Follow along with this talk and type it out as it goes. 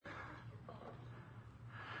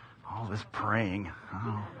all this praying.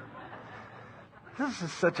 Oh. This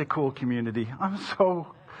is such a cool community. I'm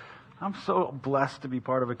so blessed to be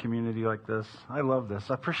part of a community like this. I love this.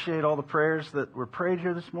 I appreciate all the prayers that were prayed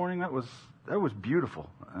here this morning. That was beautiful.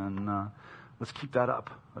 And let's keep that up.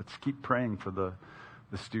 Let's keep praying for the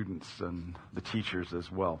students and the teachers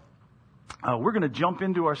as well. We're going to jump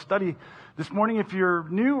into our study this morning. If you're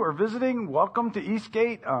new or visiting, welcome to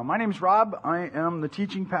Eastgate. My name's Rob. I am the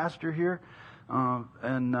teaching pastor here.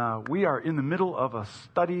 And we are in the middle of a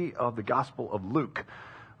study of the Gospel of Luke.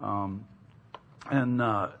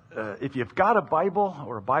 If you've got a Bible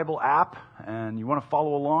or a Bible app and you want to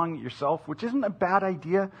follow along yourself, which isn't a bad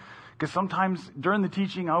idea, because sometimes during the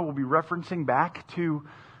teaching I will be referencing back to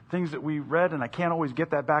things that we read, and I can't always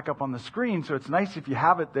get that back up on the screen, so it's nice if you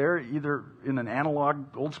have it there, either in an analog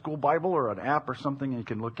old school Bible or an app or something, and you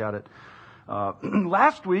can look at it.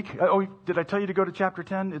 Last week, did I tell you to go to chapter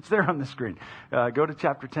 10? It's there on the screen. Go to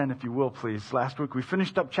chapter 10 if you will, please. Last week we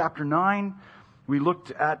finished up chapter 9. We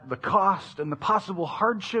looked at the cost and the possible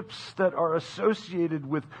hardships that are associated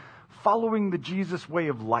with following the Jesus way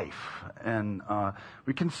of life. And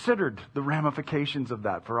we considered the ramifications of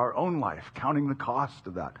that for our own life, counting the cost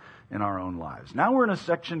of that in our own lives. Now we're in a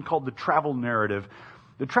section called the travel narrative.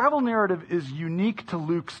 The travel narrative is unique to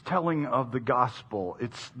Luke's telling of the gospel.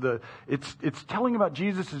 It's telling about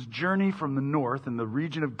Jesus' journey from the north in the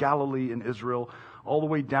region of Galilee in Israel all the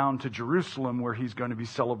way down to Jerusalem, where he's going to be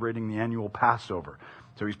celebrating the annual Passover.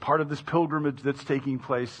 So he's part of this pilgrimage that's taking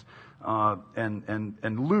place,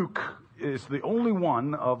 and Luke is the only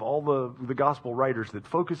one of all the gospel writers that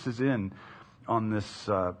focuses in on this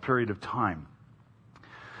period of time.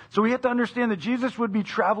 So we have to understand that Jesus would be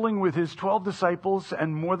traveling with his 12 disciples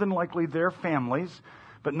and more than likely their families.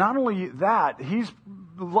 But not only that, he's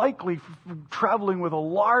likely traveling with a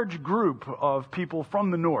large group of people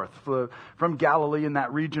from the north, from Galilee and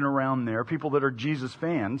that region around there, people that are Jesus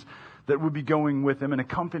fans that would be going with him and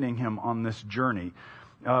accompanying him on this journey.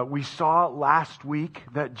 We saw last week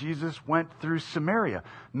that Jesus went through Samaria.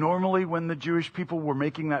 Normally when the Jewish people were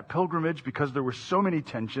making that pilgrimage, because there were so many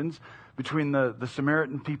tensions between the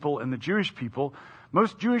Samaritan people and the Jewish people,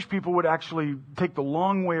 most Jewish people would actually take the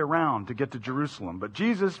long way around to get to Jerusalem. But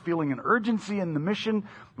Jesus, feeling an urgency in the mission,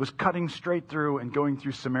 was cutting straight through and going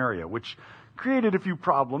through Samaria, which created a few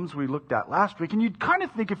problems we looked at last week. And you'd kind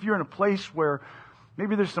of think if you're in a place where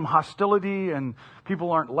maybe there's some hostility and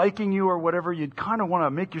people aren't liking you or whatever, you'd kind of want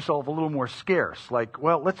to make yourself a little more scarce. Like,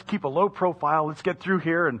 well, let's keep a low profile. Let's get through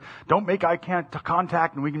here and don't make eye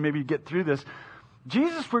contact and we can maybe get through this.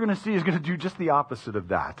 Jesus, we're going to see, is going to do just the opposite of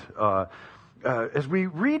that. As we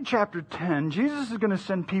read chapter 10, Jesus is going to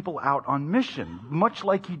send people out on mission, much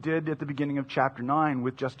like he did at the beginning of chapter 9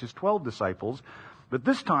 with just his 12 disciples. But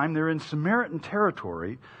this time they're in Samaritan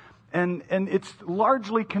territory, and it's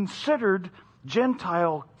largely considered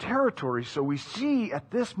Gentile territory. So we see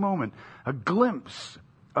at this moment a glimpse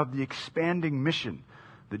of the expanding mission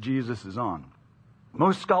that Jesus is on.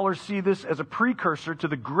 Most scholars see this as a precursor to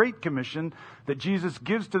the Great Commission that Jesus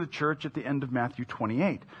gives to the church at the end of Matthew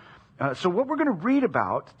 28. So what we're going to read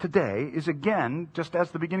about today is, again, just as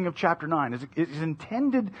the beginning of chapter 9, is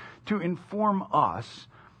intended to inform us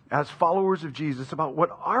as followers of Jesus about what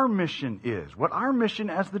our mission is, what our mission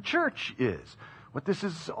as the church is, what this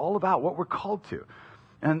is all about, what we're called to.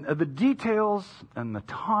 And the details and the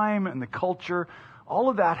time and the culture, all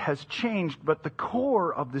of that has changed, but the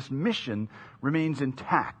core of this mission remains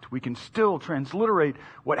intact. We can still transliterate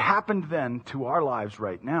what happened then to our lives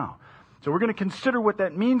right now. So we're going to consider what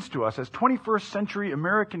that means to us as 21st century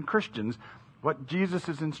American Christians, what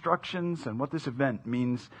Jesus' instructions and what this event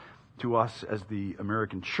means to us as the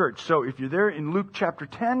American church. So if you're there in Luke chapter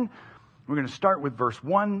 10, we're going to start with verse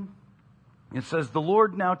 1. It says, "The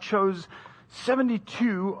Lord now chose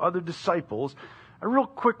 72 other disciples." I real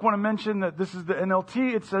quick want to mention that this is the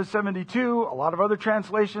NLT. It says 72. A lot of other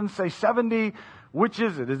translations say 70. Which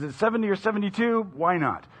is it? Is it 70 or 72? Why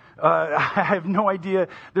not? I have no idea.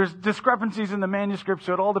 There's discrepancies in the manuscript,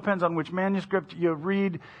 so it all depends on which manuscript you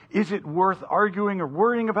read. Is it worth arguing or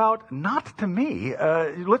worrying about? Not to me.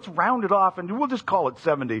 Let's round it off, and we'll just call it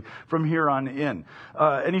 70 from here on in.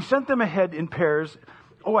 And he sent them ahead in pairs.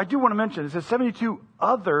 Oh, I do want to mention, it says 72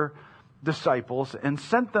 other disciples, and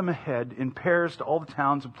sent them ahead in pairs to all the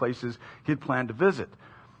towns and places he had planned to visit.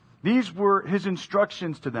 These were his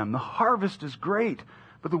instructions to them. The harvest is great,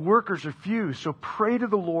 but the workers are few. So pray to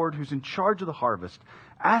the Lord who's in charge of the harvest.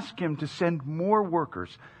 Ask him to send more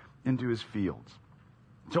workers into his fields.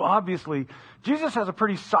 So obviously, Jesus has a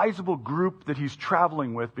pretty sizable group that he's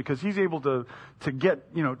traveling with because he's able to get,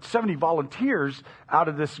 70 volunteers out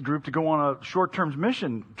of this group to go on a short-term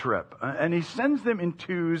mission trip. And he sends them in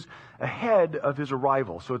twos ahead of his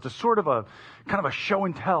arrival. So it's a sort of a kind of a show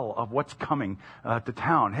and tell of what's coming to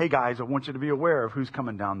town. Hey guys, I want you to be aware of who's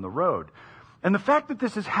coming down the road. And the fact that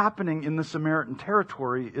this is happening in the Samaritan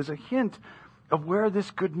territory is a hint of where this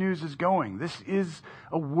good news is going. This is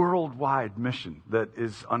a worldwide mission that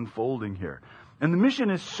is unfolding here. And the mission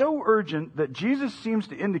is so urgent that Jesus seems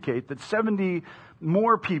to indicate that 70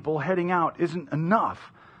 more people heading out isn't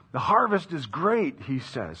enough. The harvest is great, he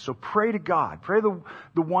says. So pray to God. Pray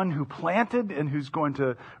the one who planted and who's going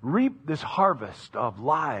to reap this harvest of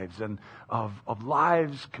lives and of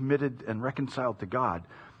lives committed and reconciled to God,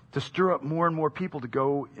 to stir up more and more people to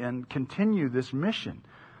go and continue this mission.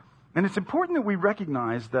 And it's important that we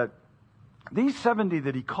recognize that these 70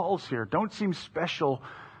 that he calls here don't seem special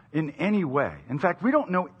in any way. In fact, we don't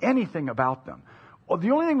know anything about them. Well,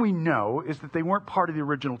 the only thing we know is that they weren't part of the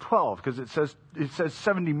original 12, because it says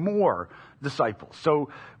 70 more disciples. So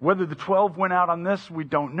whether the 12 went out on this, we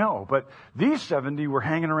don't know. But these 70 were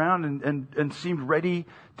hanging around and seemed ready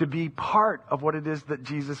to be part of what it is that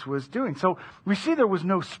Jesus was doing. So we see there was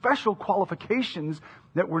no special qualifications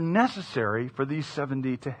that were necessary for these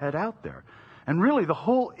 70 to head out there. And really, the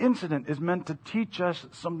whole incident is meant to teach us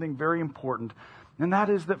something very important, and that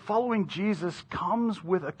is that following Jesus comes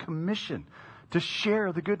with a commission to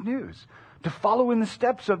share the good news, to follow in the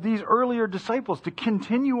steps of these earlier disciples, to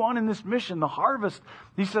continue on in this mission. The harvest,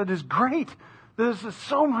 he said, is great. There's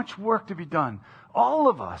so much work to be done. All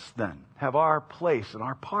of us, then, have our place and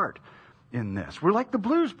our part in this. We're like the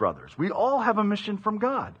Blues Brothers. We all have a mission from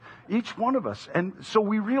God, each one of us. And so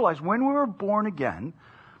we realize when we were born again,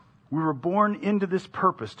 we were born into this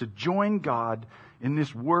purpose to join God in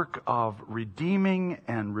this work of redeeming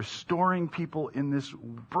and restoring people in this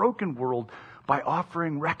broken world by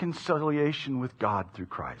offering reconciliation with God through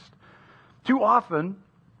Christ. Too often,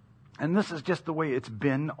 and this is just the way it's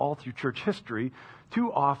been all through church history,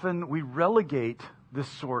 too often we relegate this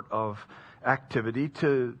sort of activity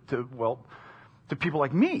to people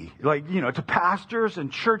like me, to pastors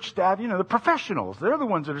and church staff, the professionals. They're the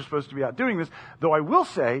ones that are supposed to be out doing this. Though I will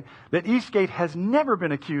say that Eastgate has never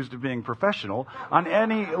been accused of being professional on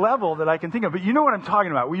any level that I can think of. But you know what I'm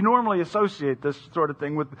talking about. We normally associate this sort of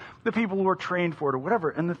thing with the people who are trained for it or whatever.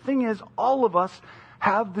 And the thing is, all of us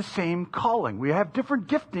have the same calling. We have different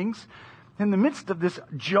giftings in the midst of this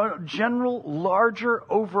general, larger,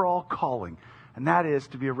 overall calling. And that is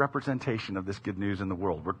to be a representation of this good news in the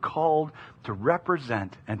world. We're called to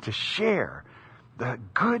represent and to share the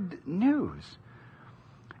good news.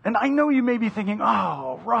 And I know you may be thinking,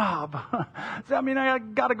 oh, Rob, does that mean I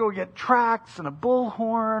got to go get tracts and a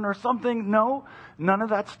bullhorn or something? No, none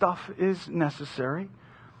of that stuff is necessary.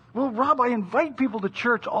 Well, Rob, I invite people to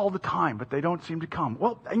church all the time, but they don't seem to come.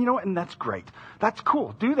 Well, and that's great. That's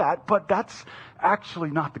cool. Do that, but that's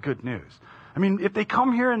actually not the good news. I mean, if they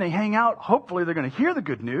come here and they hang out, hopefully they're going to hear the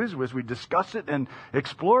good news as we discuss it and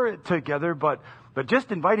explore it together. But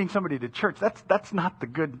just inviting somebody to church, that's not the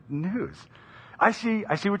good news. I see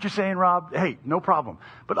what you're saying, Rob. Hey, no problem.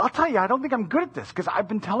 But I'll tell you, I don't think I'm good at this, because I've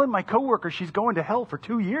been telling my coworker she's going to hell for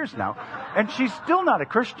 2 years now, and she's still not a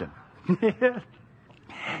Christian.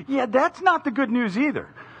 Yeah, that's not the good news either.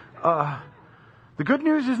 The good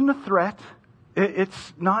news isn't a threat.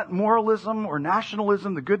 It's not moralism or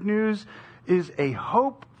nationalism. The good news is a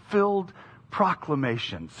hope-filled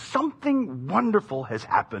proclamation. Something wonderful has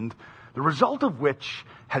happened, the result of which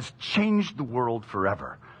has changed the world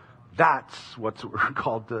forever. That's what we're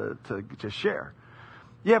called to share.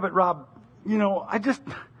 Yeah, but Rob, I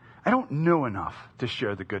don't know enough to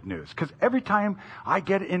share the good news, because every time I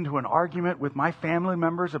get into an argument with my family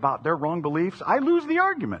members about their wrong beliefs, I lose the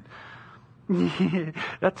argument.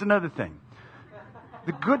 That's another thing.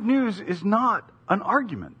 The good news is not an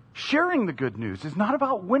argument. Sharing the good news is not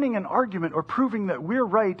about winning an argument or proving that we're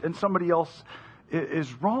right and somebody else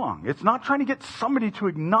is wrong. It's not trying to get somebody to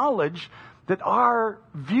acknowledge that our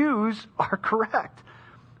views are correct.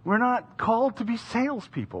 We're not called to be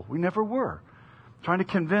salespeople. We never were. Trying to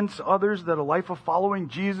convince others that a life of following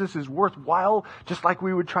Jesus is worthwhile, just like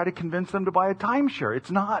we would try to convince them to buy a timeshare.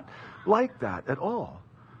 It's not like that at all.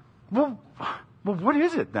 Well, what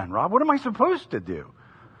is it then, Rob? What am I supposed to do?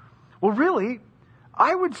 Well, really,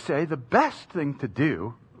 I would say the best thing to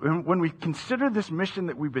do when we consider this mission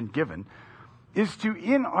that we've been given is to,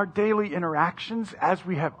 in our daily interactions, as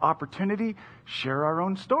we have opportunity, share our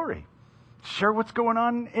own story. Share what's going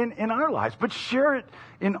on in our lives, but share it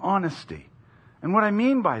in honesty. And what I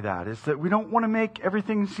mean by that is that we don't want to make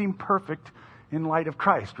everything seem perfect in light of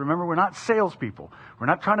Christ. Remember, we're not salespeople. We're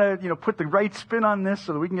not trying to, put the right spin on this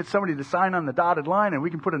so that we can get somebody to sign on the dotted line and we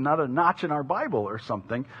can put another notch in our Bible or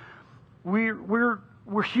something. We're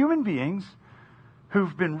human beings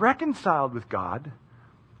who've been reconciled with God,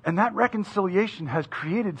 and that reconciliation has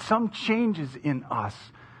created some changes in us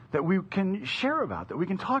that we can share about, that we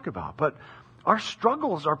can talk about. But our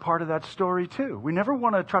struggles are part of that story too. We never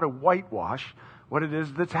want to try to whitewash what it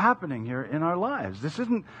is that's happening here in our lives. This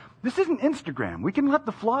isn't Instagram. We can let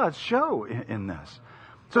the flaws show in this.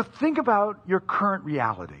 So think about your current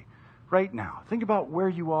reality right now. Think about where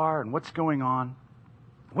you are and what's going on.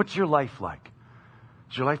 What's your life like?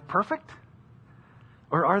 Is your life perfect?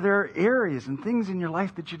 Or are there areas and things in your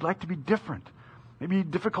life that you'd like to be different? Maybe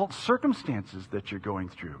difficult circumstances that you're going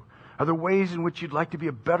through. Are there ways in which you'd like to be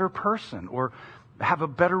a better person or have a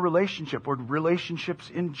better relationship or relationships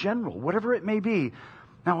in general? Whatever it may be.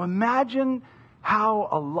 Now imagine how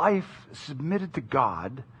a life submitted to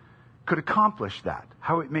God could accomplish that.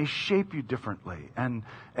 How it may shape you differently and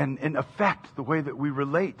affect the way that we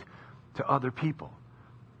relate to other people.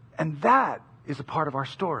 And that is a part of our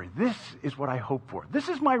story. This is what I hope for. This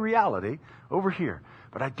is my reality over here.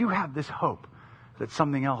 But I do have this hope that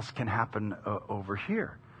something else can happen over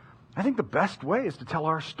here. I think the best way is to tell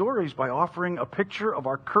our stories by offering a picture of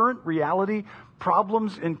our current reality,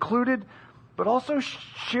 problems included, but also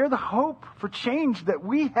share the hope for change that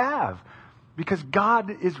we have. Because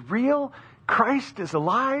God is real, Christ is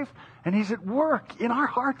alive, and He's at work in our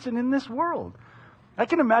hearts and in this world. I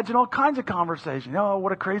can imagine all kinds of conversations. Oh,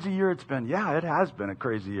 what a crazy year it's been. Yeah, it has been a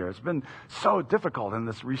crazy year. It's been so difficult, and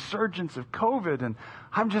this resurgence of COVID, and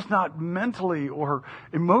I'm just not mentally or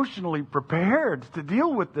emotionally prepared to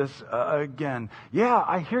deal with this again. Yeah,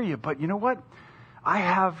 I hear you, but you know what? I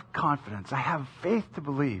have confidence. I have faith to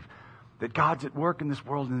believe that God's at work in this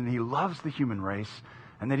world and that He loves the human race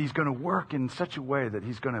and that He's going to work in such a way that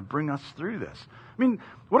He's going to bring us through this. I mean,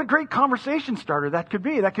 what a great conversation starter that could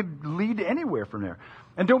be. That could lead anywhere from there.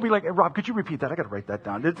 And don't be like, hey, Rob, could you repeat that? I got to write that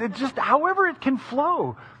down. It's just however it can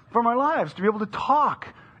flow from our lives to be able to talk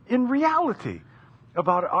in reality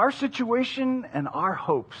about our situation and our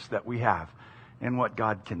hopes that we have and what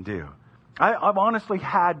God can do. I've honestly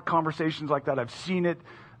had conversations like that. I've seen it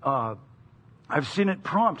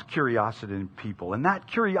prompt curiosity in people. And that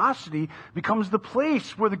curiosity becomes the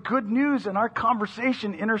place where the good news and our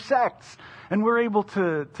conversation intersects. And we're able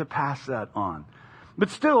to pass that on. But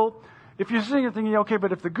still, if you're sitting here thinking, okay,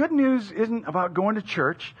 but if the good news isn't about going to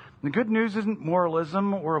church, the good news isn't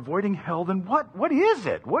moralism or avoiding hell, then what is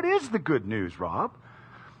it? What is the good news, Rob?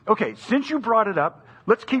 Okay, since you brought it up,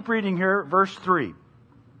 let's keep reading here, verse 3.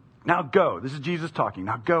 Now go. This is Jesus talking.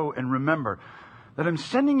 Now go and remember that I'm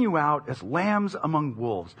sending you out as lambs among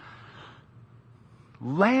wolves.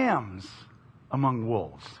 Lambs among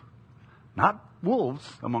wolves. Not wolves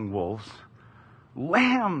among wolves.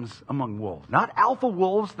 Lambs among wolves. Not alpha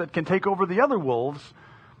wolves that can take over the other wolves.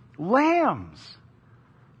 Lambs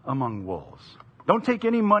among wolves. Don't take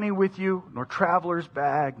any money with you, nor traveler's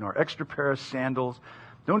bag, nor extra pair of sandals.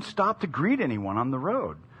 Don't stop to greet anyone on the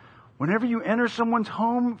road. Whenever you enter someone's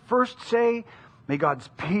home, first say, may God's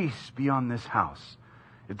peace be on this house.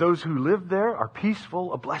 If those who live there are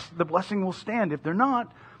peaceful, the blessing will stand. If they're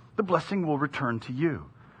not, the blessing will return to you.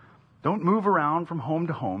 Don't move around from home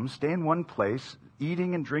to home. Stay in one place,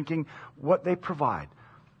 eating and drinking what they provide.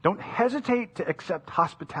 Don't hesitate to accept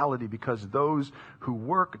hospitality because those who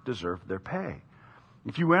work deserve their pay.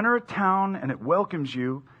 If you enter a town and it welcomes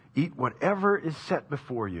you, eat whatever is set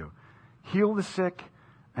before you. Heal the sick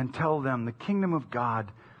and tell them the kingdom of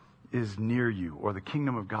God is near you, or the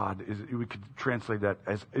kingdom of God is, we could translate that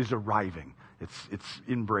as is arriving. It's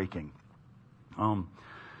in breaking.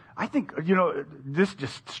 I think, this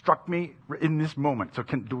just struck me in this moment. So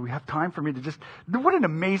do we have time for me to what an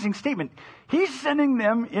amazing statement. He's sending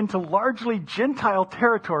them into largely Gentile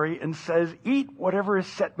territory and says, eat whatever is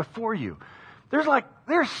set before you.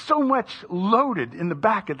 There's so much loaded in the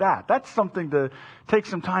back of that. That's something to take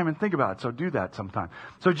some time and think about. So do that sometime.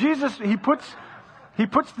 So Jesus, he puts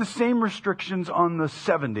the same restrictions on the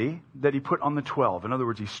 70 that he put on the 12. In other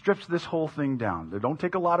words, he strips this whole thing down. They don't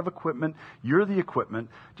take a lot of equipment. You're the equipment.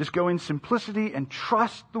 Just go in simplicity and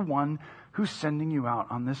trust the one who's sending you out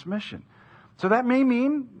on this mission. So that may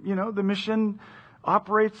mean, the mission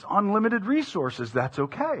operates on limited resources. That's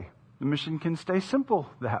okay. The mission can stay simple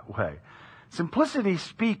that way. Simplicity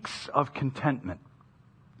speaks of contentment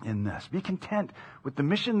in this. Be content with the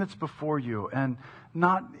mission that's before you and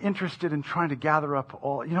not interested in trying to gather up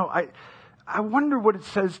all. I wonder what it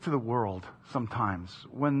says to the world sometimes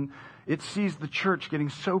when it sees the church getting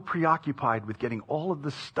so preoccupied with getting all of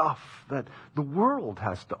the stuff that the world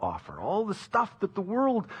has to offer, all the stuff that the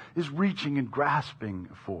world is reaching and grasping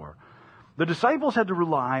for. The disciples had to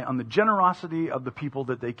rely on the generosity of the people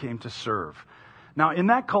that they came to serve. Now, in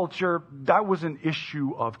that culture, that was an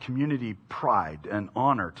issue of community pride and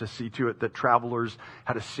honor to see to it that travelers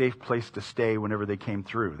had a safe place to stay whenever they came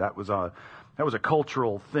through. That was a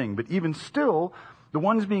cultural thing. But even still, the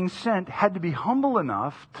ones being sent had to be humble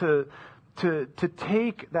enough to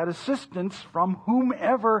take that assistance from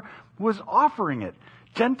whomever was offering it,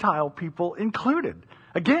 Gentile people included.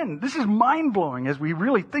 Again, this is mind-blowing as we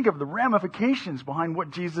really think of the ramifications behind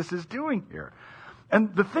what Jesus is doing here.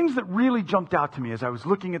 And the things that really jumped out to me as I was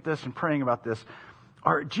looking at this and praying about this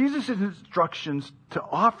are Jesus' instructions to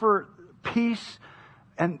offer peace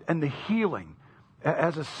and the healing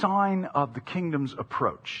as a sign of the kingdom's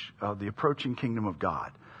approach, of the approaching kingdom of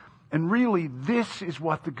God. And really, this is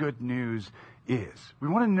what the good news is. We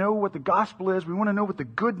want to know what the gospel is. We want to know what the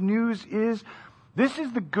good news is. This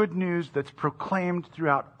is the good news that's proclaimed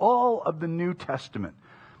throughout all of the New Testament.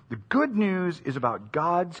 The good news is about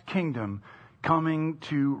God's kingdom coming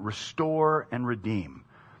to restore and redeem.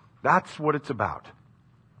 That's what it's about.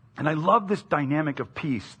 And I love this dynamic of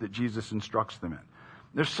peace that Jesus instructs them in.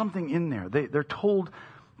 There's something in there. They're told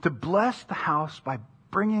to bless the house by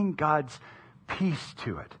bringing God's peace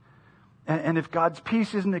to it. And if God's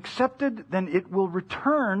peace isn't accepted, then it will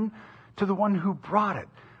return to the one who brought it,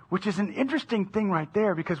 which is an interesting thing right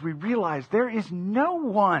there because we realize there is no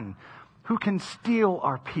one who can steal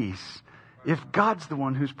our peace if God's the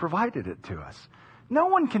one who's provided it to us. No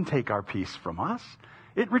one can take our peace from us.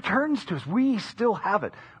 It returns to us. We still have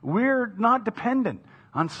it. We're not dependent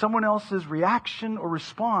on someone else's reaction or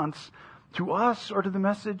response to us or to the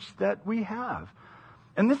message that we have.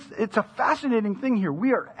 And it's a fascinating thing here.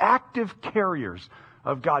 We are active carriers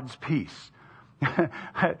of God's peace. In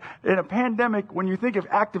a pandemic, when you think of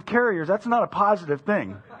active carriers, that's not a positive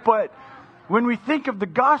thing. But when we think of the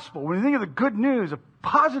gospel, when we think of the good news, a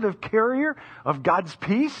positive carrier of God's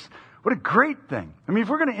peace, what a great thing. I mean, if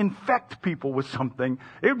we're going to infect people with something,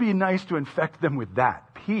 it would be nice to infect them with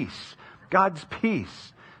that. Peace. God's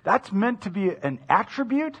peace. That's meant to be an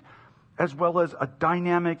attribute as well as a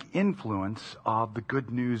dynamic influence of the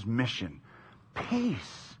good news mission.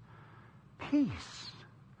 Peace. Peace.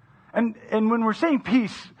 And when we're saying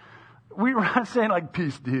peace, we're not saying like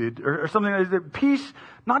peace, dude, or something like that. Peace,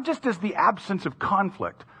 not just as the absence of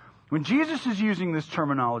conflict. When Jesus is using this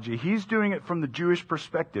terminology, he's doing it from the Jewish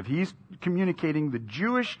perspective. He's communicating the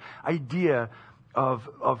Jewish idea of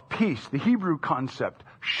peace, the Hebrew concept,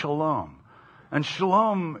 shalom. And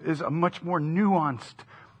shalom is a much more nuanced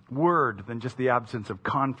word than just the absence of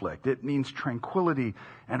conflict. It means tranquility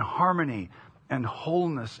and harmony and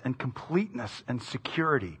wholeness and completeness and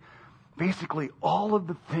security. Basically, all of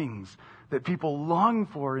the things that people long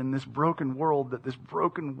for in this broken world that this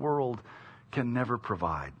broken world can never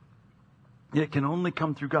provide. It can only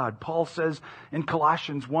come through God. Paul says in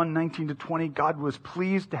Colossians 1:19-20, God was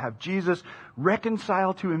pleased to have Jesus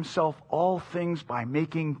reconcile to himself all things by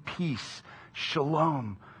making peace,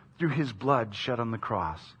 shalom, through his blood shed on the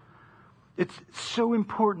cross. It's so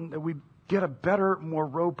important that we get a better, more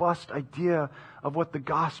robust idea of what the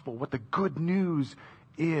gospel, what the good news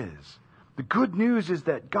is. The good news is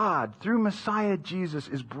that God, through Messiah Jesus,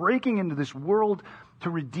 is breaking into this world to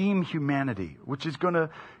redeem humanity, which is going to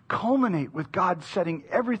culminate with God setting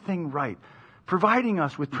everything right, providing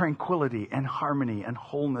us with tranquility and harmony and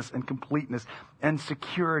wholeness and completeness and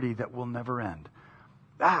security that will never end.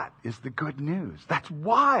 That is the good news. That's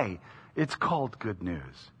why it's called good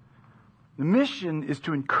news. The mission is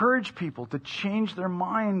to encourage people to change their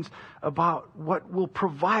minds about what will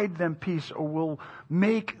provide them peace or will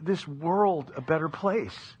make this world a better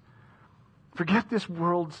place. Forget this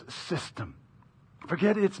world's system.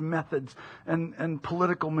 Forget its methods and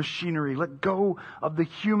political machinery. Let go of the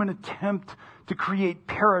human attempt to create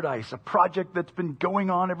paradise, a project that's been going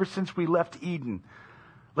on ever since we left Eden.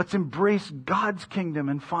 Let's embrace God's kingdom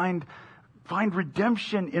and find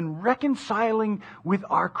redemption in reconciling with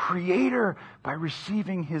our Creator by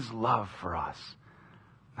receiving His love for us.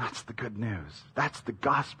 That's the good news. That's the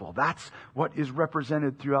gospel. That's what is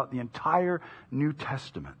represented throughout the entire New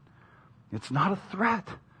Testament. It's not a threat.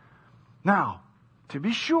 Now, to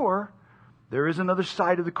be sure, there is another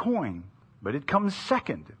side of the coin, but it comes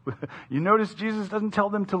second. You notice Jesus doesn't tell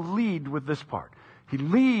them to lead with this part. He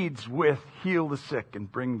leads with heal the sick and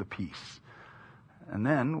bring the peace. And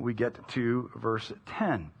then we get to verse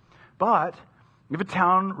 10. But If a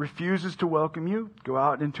town refuses to welcome you, go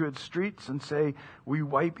out into its streets and say, we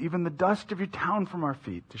wipe even the dust of your town from our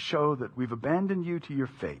feet to show that we've abandoned you to your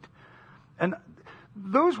fate. And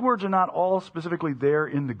those words are not all specifically there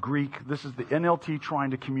in the Greek. This is the NLT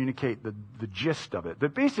trying to communicate the gist of it.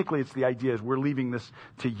 But basically it's the idea is we're leaving this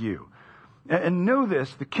to you. And know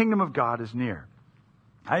this, the kingdom of God is near.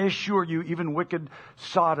 I assure you, even wicked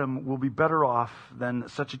Sodom will be better off than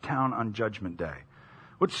such a town on Judgment Day.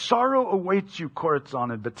 What sorrow awaits you,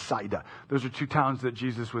 Chorazin and Bethsaida. Those are two towns that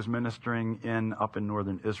Jesus was ministering in up in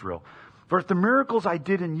northern Israel. For if the miracles I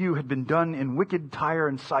did in you had been done in wicked Tyre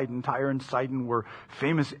and Sidon were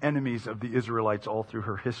famous enemies of the Israelites all through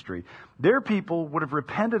her history, their people would have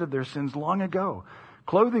repented of their sins long ago,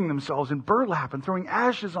 clothing themselves in burlap and throwing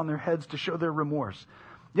ashes on their heads to show their remorse.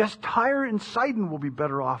 Yes, Tyre and Sidon will be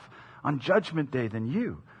better off on Judgment Day than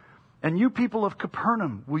you. And you people of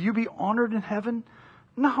Capernaum, will you be honored in heaven?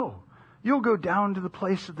 No, you'll go down to the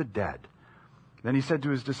place of the dead. Then he said to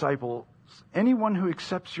his disciples, anyone who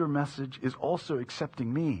accepts your message is also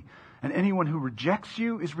accepting me. And anyone who rejects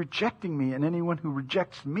you is rejecting me. And anyone who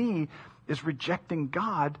rejects me is rejecting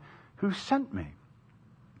God who sent me.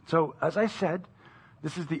 So, as I said,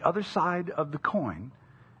 this is the other side of the coin.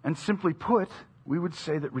 And simply put, we would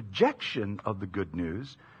say that rejection of the good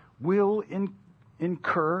news will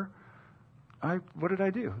incur... what did I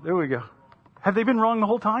do? There we go. Have they been wrong the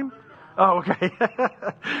whole time? Oh, okay.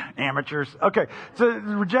 Amateurs. Okay. So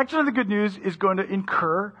the rejection of the good news is going to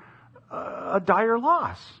incur a dire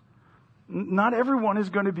loss. Not everyone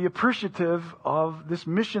is going to be appreciative of this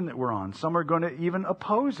mission that we're on. Some are going to even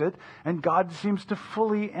oppose it, and God seems to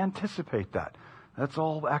fully anticipate that. That's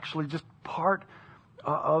all actually just part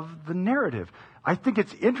of the narrative. I think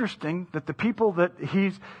it's interesting that the people that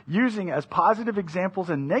he's using as positive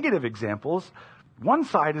examples and negative examples, one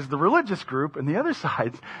side is the religious group, and the other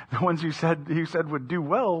side, the ones who said would do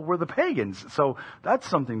well, were the pagans. So that's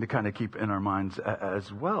something to kind of keep in our minds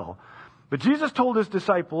as well. But Jesus told his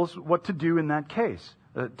disciples what to do in that case,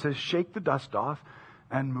 to shake the dust off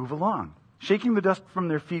and move along. Shaking the dust from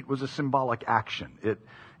their feet was a symbolic action.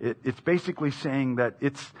 It's basically saying that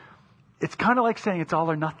it's kind of like saying it's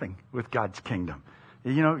all or nothing with God's kingdom.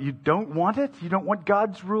 You know, you don't want it, you don't want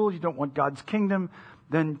God's rule, you don't want God's kingdom,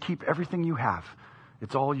 then keep everything you have.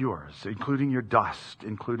 It's all yours, including your dust,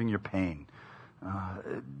 including your pain.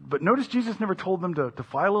 But notice Jesus never told them to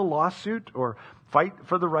file a lawsuit or fight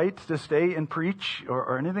for the right to stay and preach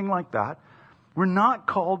or anything like that. We're not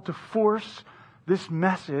called to force this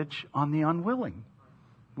message on the unwilling.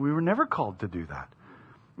 We were never called to do that.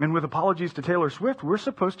 And with apologies to Taylor Swift, we're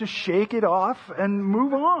supposed to shake it off and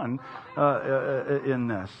move on in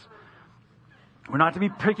this. We're not to be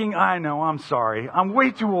picking, I know, I'm sorry. I'm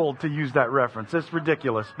way too old to use that reference. It's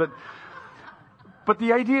ridiculous. But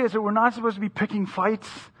the idea is that we're not supposed to be picking fights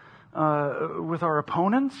with our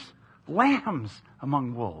opponents. Lambs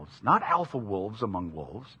among wolves, not alpha wolves among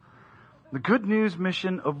wolves. The good news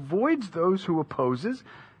mission avoids those who opposes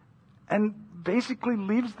and basically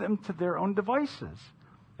leaves them to their own devices.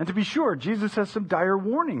 And to be sure, Jesus has some dire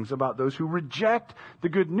warnings about those who reject the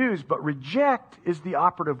good news, but reject is the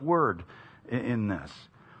operative word in this.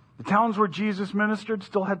 The towns where Jesus ministered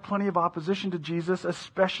still had plenty of opposition to Jesus,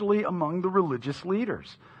 especially among the religious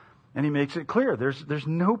leaders. And he makes it clear, there's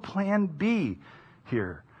no plan B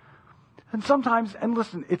here. And sometimes, and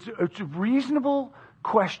listen, it's a reasonable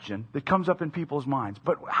question that comes up in people's minds.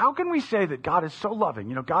 But how can we say that God is so loving?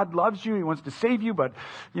 You know, God loves you, he wants to save you, but,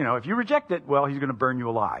 you know, if you reject it, well, he's going to burn you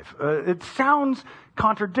alive. It sounds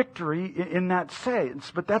contradictory in that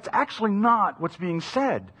sense, but that's actually not what's being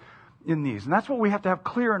said in these. And that's what we have to have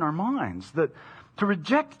clear in our minds, that to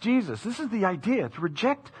reject Jesus, this is the idea, to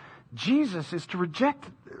reject Jesus is to reject,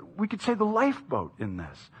 we could say, the lifeboat in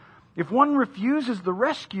this. If one refuses the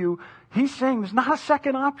rescue, he's saying there's not a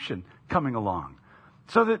second option coming along.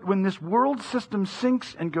 So that when this world system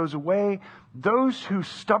sinks and goes away, those who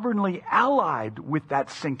stubbornly allied with that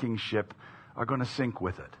sinking ship are going to sink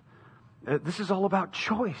with it. This is all about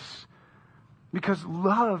choice. Because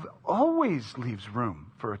love always leaves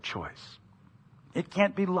room for a choice. It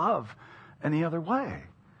can't be love any other way.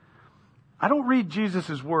 I don't read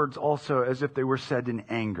Jesus' words also as if they were said in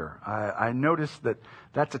anger. I notice that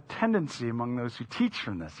that's a tendency among those who teach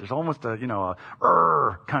from this. There's almost a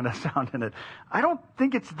kind of sound in it. I don't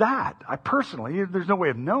think it's that. I personally, there's no way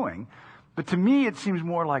of knowing, but to me it seems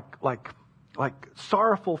more like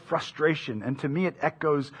sorrowful frustration. And to me it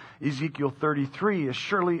echoes Ezekiel 33, as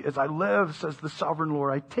surely as I live, says the sovereign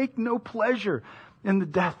Lord, I take no pleasure in the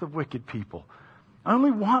death of wicked people. I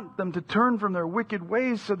only want them to turn from their wicked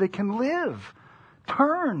ways so they can live.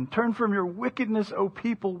 Turn from your wickedness, O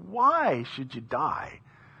people. Why should you die?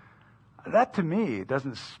 That to me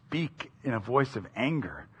doesn't speak in a voice of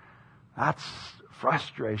anger. That's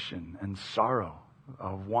frustration and sorrow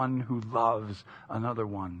of one who loves another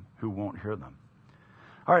one who won't hear them.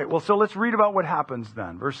 All right, well, so let's read about what happens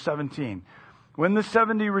then. Verse 17. When the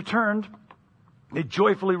 70 returned, they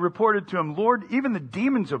joyfully reported to him, Lord, even the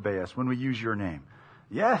demons obey us when we use your name.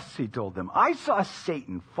 Yes, he told them, I saw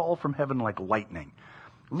Satan fall from heaven like lightning.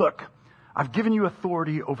 Look, I've given you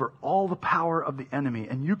authority over all the power of the enemy,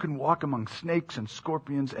 and you can walk among snakes and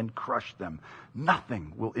scorpions and crush them.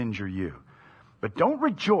 Nothing will injure you. But don't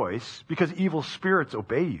rejoice because evil spirits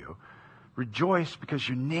obey you. Rejoice because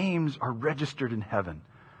your names are registered in heaven.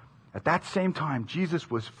 At that same time, Jesus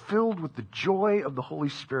was filled with the joy of the Holy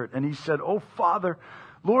Spirit, and he said, Oh, Father,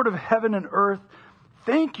 Lord of heaven and earth,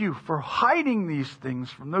 thank you for hiding these things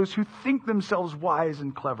from those who think themselves wise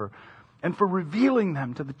and clever, and for revealing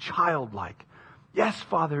them to the childlike. Yes,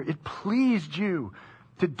 Father, it pleased you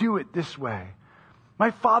to do it this way.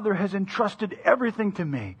 My Father has entrusted everything to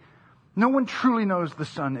me. No one truly knows the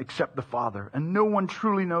Son except the Father, and no one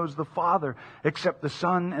truly knows the Father except the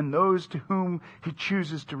Son and those to whom he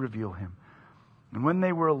chooses to reveal him. And when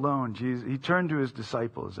they were alone, he turned to his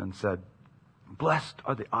disciples and said, Blessed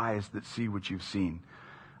are the eyes that see what you've seen.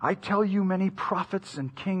 I tell you, many prophets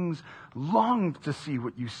and kings longed to see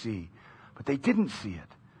what you see, but they didn't see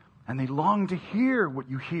it. And they longed to hear what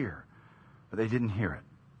you hear, but they didn't hear it.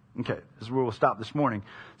 Okay, this is where we'll stop this morning.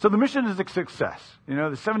 So the mission is a success.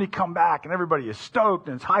 The 70 come back and everybody is stoked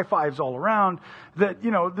and it's high fives all around. That,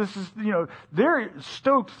 they're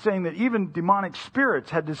stoked saying that even demonic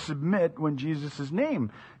spirits had to submit when Jesus'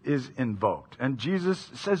 name is invoked. And Jesus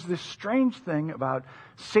says this strange thing about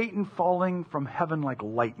Satan falling from heaven like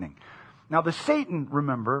lightning. Now, the Satan,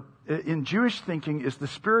 remember, in Jewish thinking is the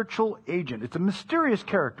spiritual agent. It's a mysterious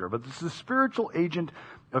character, but it's the spiritual agent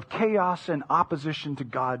of chaos and opposition to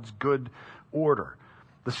God's good order.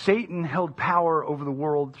 The Satan held power over the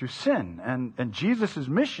world through sin. And Jesus'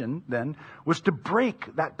 mission, then, was to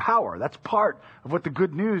break that power. That's part of what the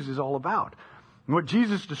good news is all about. And what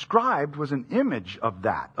Jesus described was an image of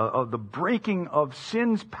that, of the breaking of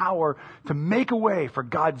sin's power to make a way for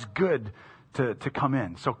God's good to come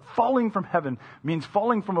in. So falling from heaven means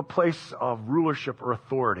falling from a place of rulership or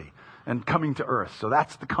authority and coming to earth. So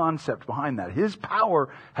that's the concept behind that. His power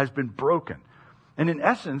has been broken. And in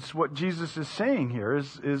essence, what Jesus is saying here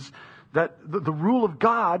is that the rule of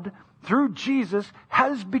God through Jesus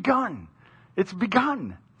has begun. It's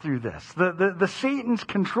begun through this. The Satan's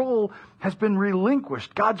control has been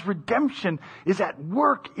relinquished. God's redemption is at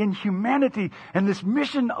work in humanity. And this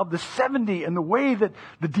mission of the 70 and the way that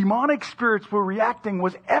the demonic spirits were reacting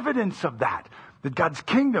was evidence of that. That God's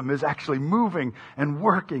kingdom is actually moving and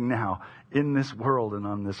working now in this world and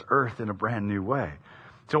on this earth in a brand new way.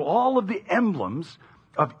 So all of the emblems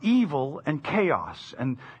of evil and chaos,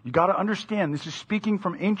 and you got to understand, this is speaking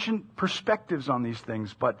from ancient perspectives on these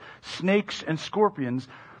things, but snakes and scorpions,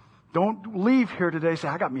 don't leave here today and say,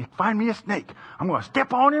 find me a snake. I'm going to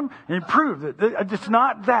step on him and prove that it's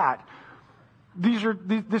not that.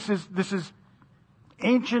 This is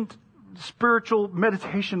ancient spiritual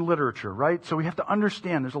meditation literature, right? So we have to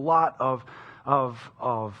understand there's a lot of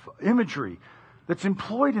imagery that's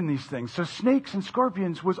employed in these things. So snakes and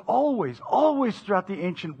scorpions was always throughout the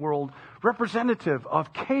ancient world representative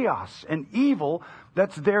of chaos and evil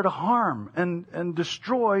that's there to harm and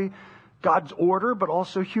destroy God's order, but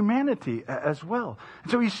also humanity as well.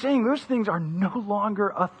 And so he's saying those things are no longer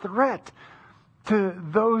a threat to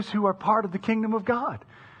those who are part of the kingdom of God.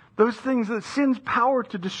 Those things that sin's power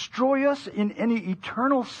to destroy us in any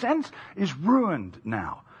eternal sense is ruined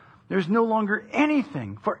now. There's no longer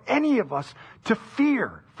anything for any of us to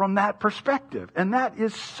fear from that perspective. And that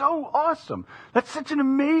is so awesome. That's such an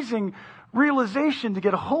amazing realization to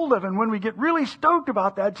get a hold of. And when we get really stoked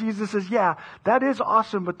about that, Jesus says, yeah, that is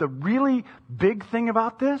awesome. But the really big thing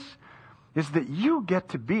about this is that you get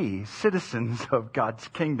to be citizens of God's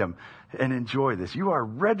kingdom and enjoy this. You are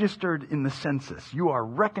registered in the census. You are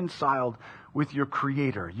reconciled with your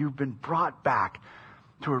Creator. You've been brought back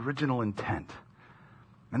to original intent.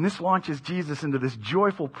 And this launches Jesus into this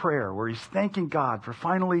joyful prayer where he's thanking God for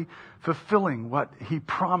finally fulfilling what he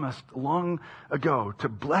promised long ago to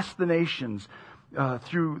bless the nations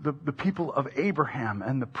through the people of Abraham,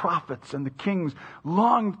 and the prophets and the kings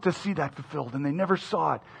longed to see that fulfilled, and they never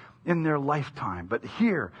saw it in their lifetime. But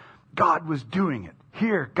here, God was doing it.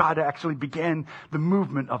 Here, God actually began the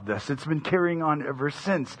movement of this. It's been carrying on ever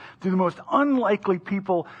since through the most unlikely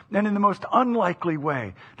people and in the most unlikely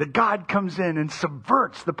way, that God comes in and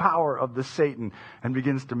subverts the power of the Satan and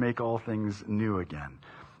begins to make all things new again.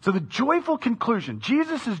 So the joyful conclusion,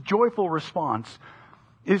 Jesus' joyful response,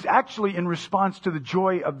 is actually in response to the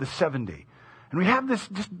joy of the 70. And we have this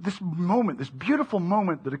moment, this beautiful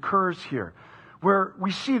moment that occurs here, where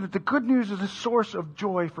we see that the good news is a source of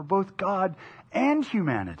joy for both God and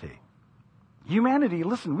humanity. Humanity,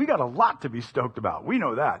 listen, we got a lot to be stoked about. We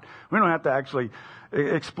know that. We don't have to actually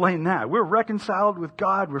explain that. We're reconciled with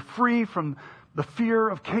God. We're free from the fear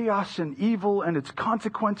of chaos and evil and its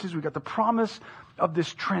consequences. We got the promise of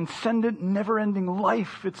this transcendent, never-ending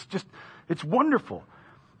life. It's wonderful.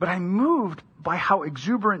 But I'm moved by how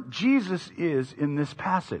exuberant Jesus is in this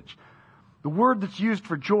passage. The word that's used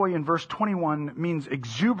for joy in verse 21 means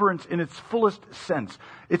exuberance in its fullest sense.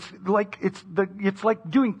 It's like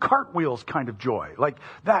doing cartwheels kind of joy. Like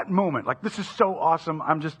that moment. Like, this is so awesome.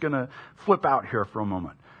 I'm just going to flip out here for a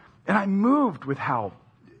moment. And I'm moved with how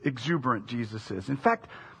exuberant Jesus is. In fact,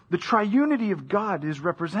 the triunity of God is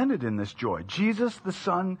represented in this joy. Jesus, the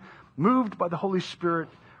Son, moved by the Holy Spirit,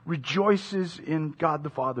 rejoices in God the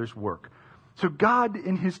Father's work. So God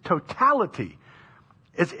in his totality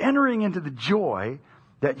is entering into the joy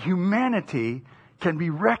that humanity can be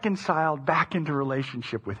reconciled back into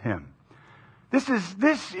relationship with him. This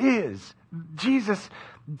is Jesus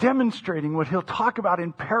demonstrating what he'll talk about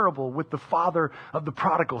in parable with the father of the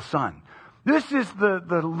prodigal son. This is the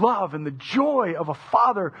love and the joy of a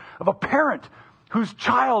father, of a parent whose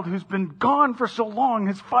child who's been gone for so long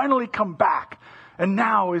has finally come back and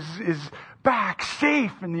now is back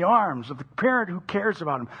safe in the arms of the parent who cares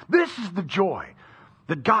about him. This is the joy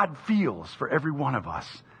that God feels for every one of us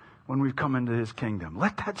when we've come into his kingdom.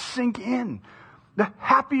 Let that sink in. The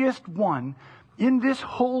happiest one in this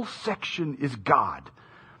whole section is God.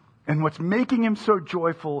 And what's making him so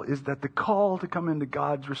joyful is that the call to come into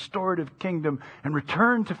God's restorative kingdom and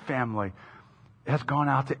return to family has gone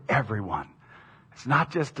out to everyone. It's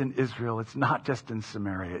not just in Israel. It's not just in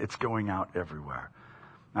Samaria. It's going out everywhere.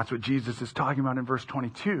 That's what Jesus is talking about in verse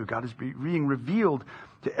 22. God is being revealed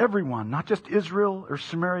to everyone, not just Israel or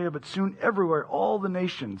Samaria, but soon everywhere. All the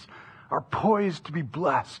nations are poised to be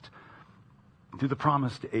blessed through the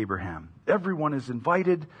promise to Abraham. Everyone is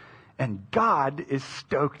invited, and God is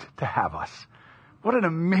stoked to have us. What an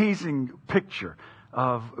amazing picture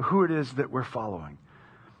of who it is that we're following.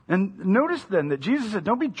 And notice then that Jesus said,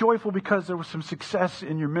 don't be joyful because there was some success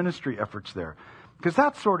in your ministry efforts there. Because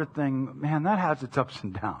that sort of thing, man, that has its ups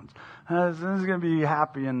and downs. This is going to be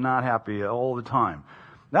happy and not happy all the time.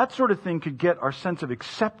 That sort of thing could get our sense of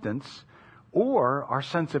acceptance or our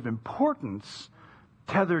sense of importance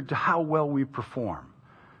tethered to how well we perform.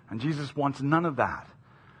 And Jesus wants none of that.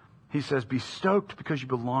 He says, be stoked because you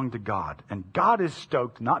belong to God. And God is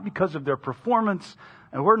stoked not because of their performance,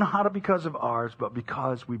 and we're not because of ours, but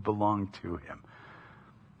because we belong to him.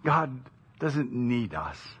 God doesn't need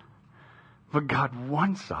us. But God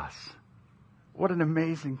wants us. What an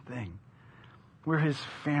amazing thing. We're his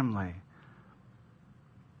family.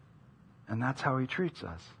 And that's how he treats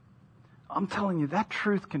us. I'm telling you, that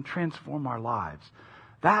truth can transform our lives.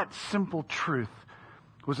 That simple truth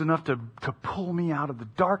was enough to pull me out of the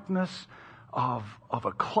darkness of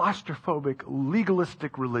a claustrophobic,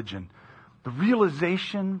 legalistic religion. The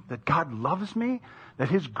realization that God loves me, that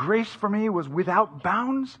his grace for me was without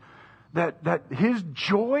bounds, that his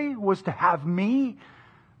joy was to have me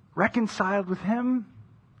reconciled with him.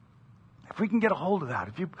 If we can get a hold of that,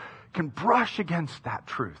 if you can brush against that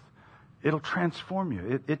truth, it'll transform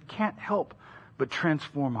you. It can't help but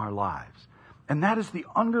transform our lives. And that is the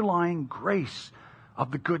underlying grace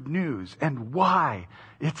of the good news and why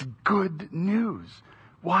it's good news.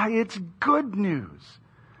 Why it's good news.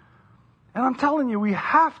 And I'm telling you, we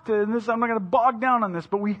have to, and I'm not going to bog down on this,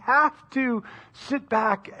 but we have to sit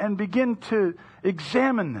back and begin to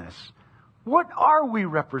examine this. What are we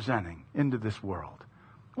representing into this world?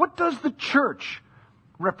 What does the church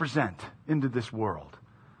represent into this world?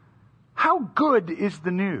 How good is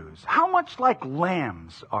the news? How much like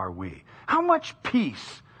lambs are we? How much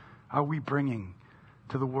peace are we bringing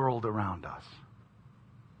to the world around us?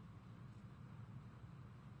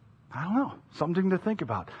 I don't know. Something to think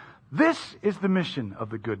about. This is the mission of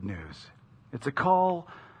the good news. It's a call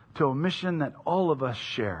to a mission that all of us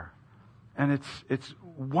share. And it's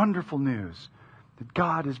wonderful news that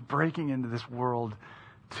God is breaking into this world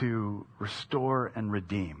to restore and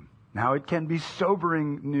redeem. Now, it can be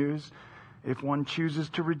sobering news if one chooses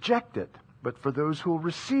to reject it. But for those who will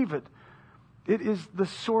receive it, it is the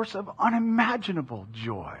source of unimaginable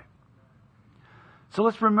joy. So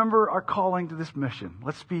let's remember our calling to this mission.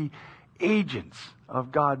 Let's be agents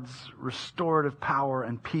of God's restorative power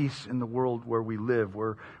and peace in the world where we live,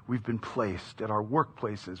 where we've been placed, at our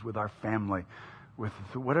workplaces, with our family, with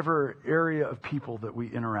whatever area of people that we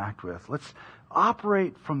interact with. Let's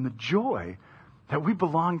operate from the joy that we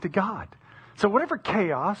belong to God. So whatever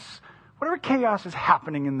chaos is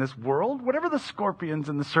happening in this world, whatever the scorpions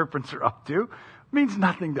and the serpents are up to, means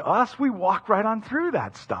nothing to us. We walk right on through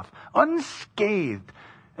that stuff, unscathed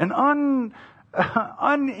and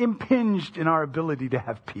unimpinged in our ability to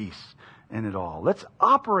have peace in it all. Let's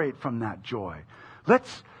operate from that joy.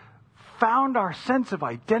 Let's found our sense of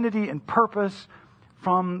identity and purpose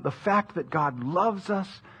from the fact that God loves us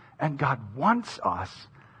and God wants us.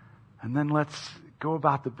 And then let's go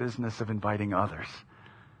about the business of inviting others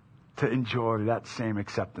to enjoy that same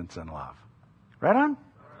acceptance and love. Right on?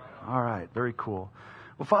 All right. Very cool.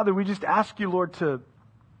 Well, Father, we just ask you, Lord, to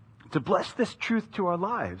bless this truth to our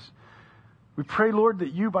lives. We pray, Lord,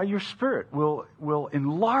 that you, by your Spirit, will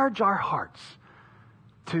enlarge our hearts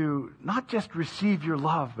to not just receive your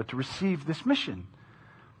love, but to receive this mission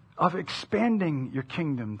of expanding your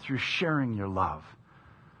kingdom through sharing your love.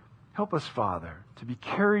 Help us, Father, to be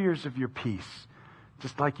carriers of your peace,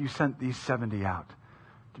 just like you sent these 70 out,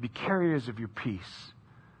 to be carriers of your peace,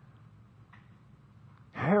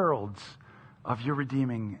 heralds of your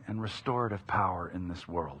redeeming and restorative power in this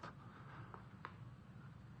world.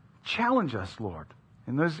 Challenge us, Lord,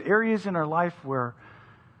 in those areas in our life where,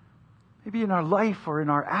 maybe in our life or in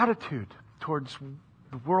our attitude towards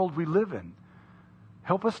the world we live in,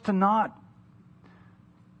 help us to not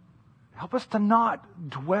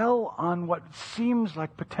dwell on what seems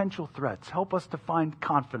like potential threats. Help us to find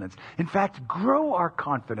confidence. In fact, grow our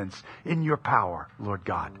confidence in your power, Lord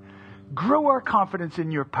God. Grow our confidence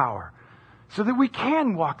in your power so that we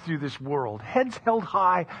can walk through this world, heads held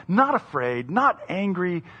high, not afraid, not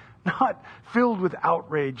angry, not filled with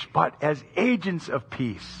outrage, but as agents of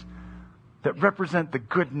peace that represent the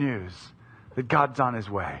good news that God's on his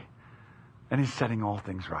way and he's setting all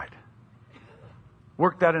things right.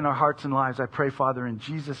 Work that in our hearts and lives, I pray, Father, in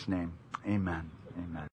Jesus' name. Amen. Amen.